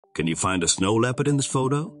Can you find a snow leopard in this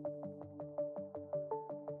photo?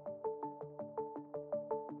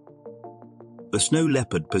 The snow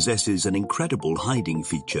leopard possesses an incredible hiding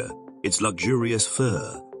feature. Its luxurious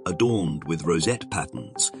fur, adorned with rosette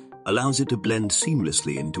patterns, allows it to blend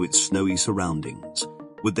seamlessly into its snowy surroundings.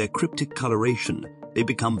 With their cryptic coloration, they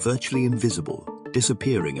become virtually invisible,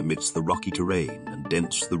 disappearing amidst the rocky terrain and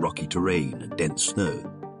dense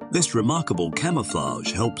snow. This remarkable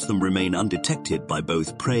camouflage helps them remain undetected by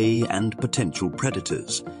both prey and potential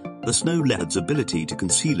predators. The snow leopard's ability to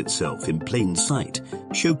conceal itself in plain sight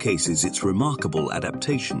showcases its remarkable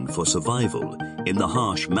adaptation for survival in the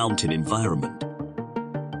harsh mountain environment.